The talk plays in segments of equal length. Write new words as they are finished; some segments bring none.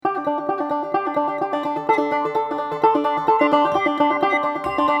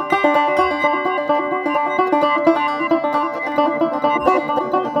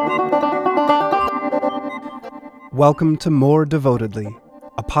Welcome to More Devotedly,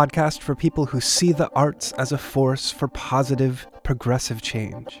 a podcast for people who see the arts as a force for positive, progressive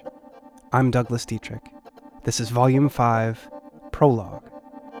change. I'm Douglas Dietrich. This is Volume 5, Prologue.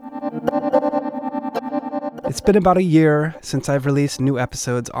 It's been about a year since I've released new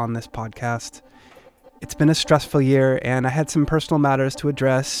episodes on this podcast. It's been a stressful year, and I had some personal matters to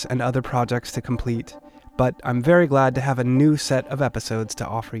address and other projects to complete, but I'm very glad to have a new set of episodes to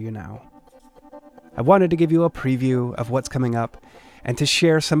offer you now. I wanted to give you a preview of what's coming up and to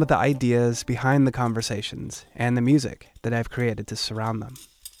share some of the ideas behind the conversations and the music that I've created to surround them.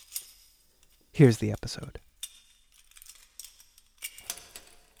 Here's the episode.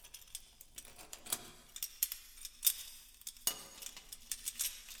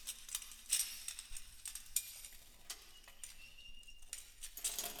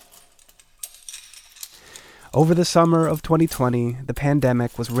 Over the summer of 2020, the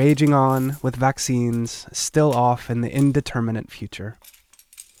pandemic was raging on, with vaccines still off in the indeterminate future.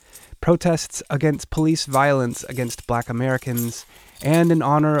 Protests against police violence against Black Americans, and in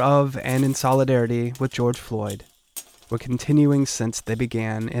honor of and in solidarity with George Floyd, were continuing since they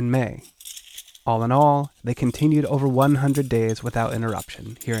began in May. All in all, they continued over 100 days without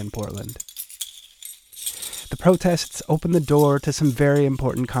interruption here in Portland. The protests opened the door to some very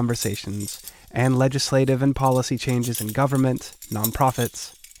important conversations and legislative and policy changes in government,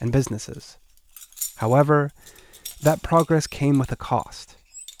 nonprofits, and businesses. However, that progress came with a cost.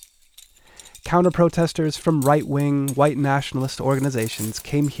 Counter-protesters from right-wing, white nationalist organizations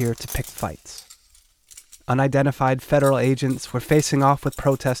came here to pick fights. Unidentified federal agents were facing off with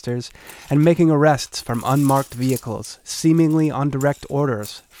protesters and making arrests from unmarked vehicles, seemingly on direct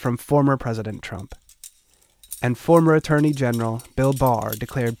orders from former President Trump. And former Attorney General Bill Barr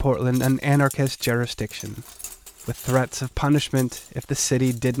declared Portland an anarchist jurisdiction, with threats of punishment if the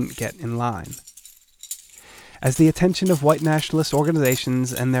city didn't get in line. As the attention of white nationalist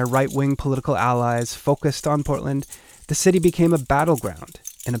organizations and their right-wing political allies focused on Portland, the city became a battleground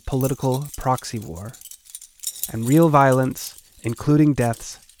in a political proxy war. And real violence, including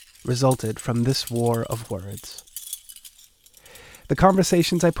deaths, resulted from this war of words. The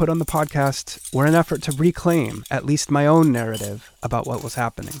conversations I put on the podcast were an effort to reclaim at least my own narrative about what was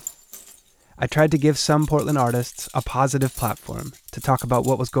happening. I tried to give some Portland artists a positive platform to talk about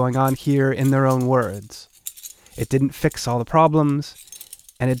what was going on here in their own words. It didn't fix all the problems,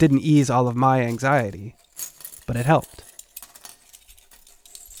 and it didn't ease all of my anxiety, but it helped.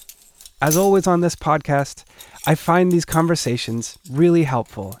 As always on this podcast, I find these conversations really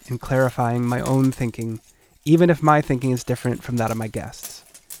helpful in clarifying my own thinking, even if my thinking is different from that of my guests.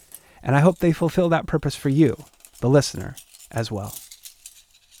 And I hope they fulfill that purpose for you, the listener, as well.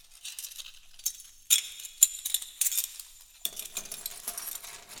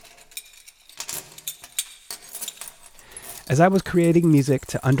 As I was creating music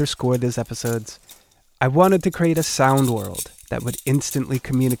to underscore these episodes, I wanted to create a sound world that would instantly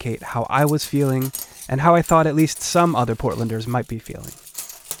communicate how I was feeling and how I thought at least some other Portlanders might be feeling.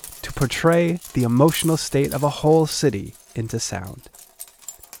 To portray the emotional state of a whole city into sound.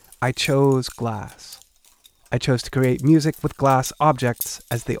 I chose glass. I chose to create music with glass objects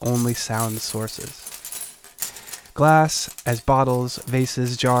as the only sound sources. Glass, as bottles,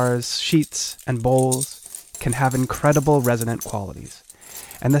 vases, jars, sheets, and bowls, can have incredible resonant qualities,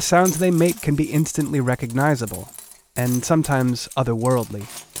 and the sounds they make can be instantly recognizable, and sometimes otherworldly.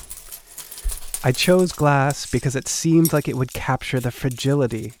 I chose glass because it seemed like it would capture the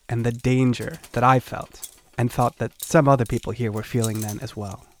fragility and the danger that I felt, and thought that some other people here were feeling then as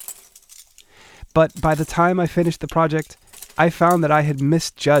well. But by the time I finished the project, I found that I had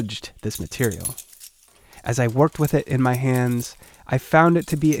misjudged this material. As I worked with it in my hands, I found it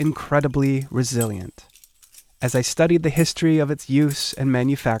to be incredibly resilient. As I studied the history of its use and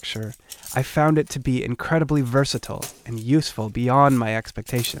manufacture, I found it to be incredibly versatile and useful beyond my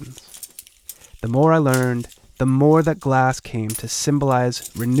expectations. The more I learned, the more that glass came to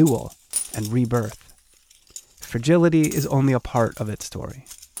symbolize renewal and rebirth. Fragility is only a part of its story.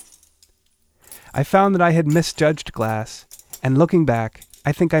 I found that I had misjudged glass, and looking back,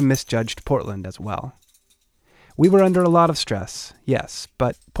 I think I misjudged Portland as well. We were under a lot of stress, yes,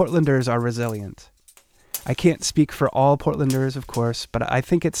 but Portlanders are resilient. I can't speak for all Portlanders, of course, but I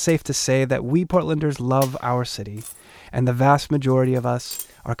think it's safe to say that we Portlanders love our city, and the vast majority of us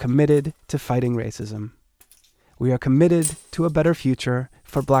are committed to fighting racism. We are committed to a better future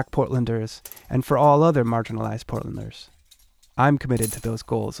for Black Portlanders and for all other marginalized Portlanders. I'm committed to those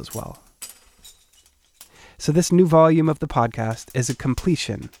goals as well. So this new volume of the podcast is a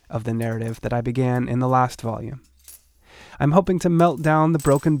completion of the narrative that I began in the last volume. I'm hoping to melt down the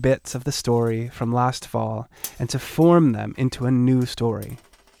broken bits of the story from last fall and to form them into a new story.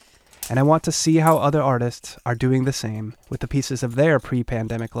 And I want to see how other artists are doing the same with the pieces of their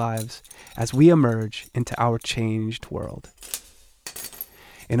pre-pandemic lives as we emerge into our changed world.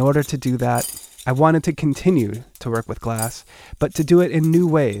 In order to do that, I wanted to continue to work with glass, but to do it in new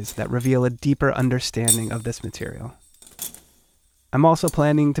ways that reveal a deeper understanding of this material. I'm also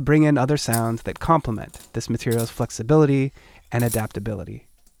planning to bring in other sounds that complement this material's flexibility and adaptability.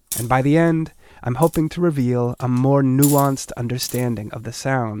 And by the end, I'm hoping to reveal a more nuanced understanding of the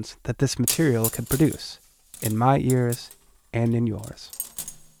sounds that this material could produce, in my ears and in yours.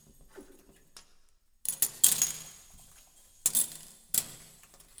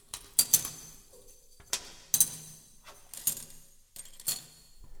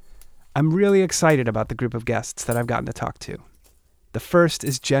 I'm really excited about the group of guests that I've gotten to talk to. The first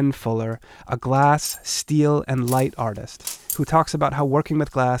is Jen Fuller, a glass, steel, and light artist, who talks about how working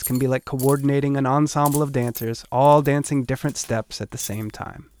with glass can be like coordinating an ensemble of dancers, all dancing different steps at the same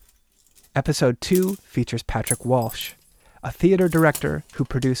time. Episode 2 features Patrick Walsh, a theater director who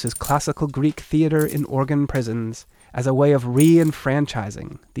produces classical Greek theater in Oregon prisons as a way of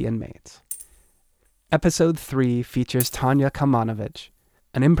re-enfranchising the inmates. Episode 3 features Tanya Kalmanovich,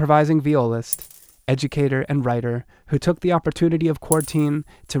 an improvising violist, educator, and writer who took the opportunity of quarantine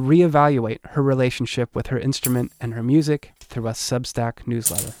to reevaluate her relationship with her instrument and her music through a Substack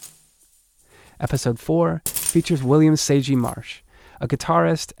newsletter. Episode 4 features William Seiji Marsh, a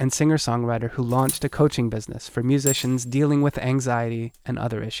guitarist and singer-songwriter who launched a coaching business for musicians dealing with anxiety and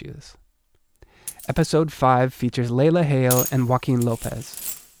other issues. Episode 5 features Layla Hale and Joaquin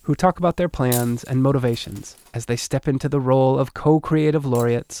Lopez, who talk about their plans and motivations as they step into the role of co-creative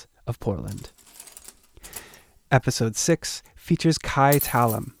laureates of Portland. Episode 6 features Kai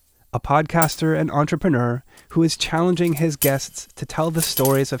Talam, a podcaster and entrepreneur who is challenging his guests to tell the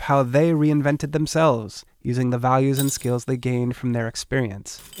stories of how they reinvented themselves using the values and skills they gained from their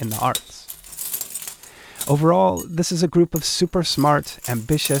experience in the arts. Overall, this is a group of super smart,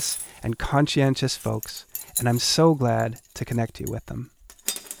 ambitious, and conscientious folks, and I'm so glad to connect you with them.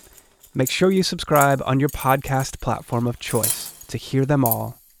 Make sure you subscribe on your podcast platform of choice to hear them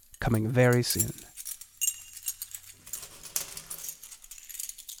all, coming very soon.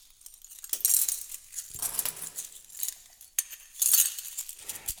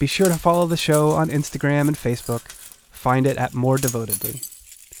 Be sure to follow the show on Instagram and Facebook. Find it at More Devotedly.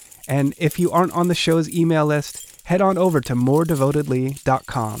 And if you aren't on the show's email list, head on over to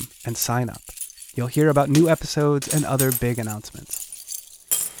moredevotedly.com and sign up. You'll hear about new episodes and other big announcements.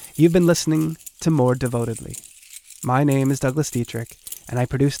 You've been listening to More Devotedly. My name is Douglas Dietrich, and I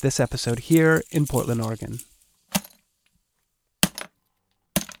produce this episode here in Portland, Oregon.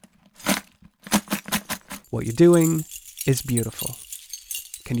 What you're doing is beautiful.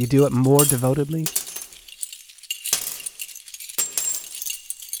 Can you do it more devotedly?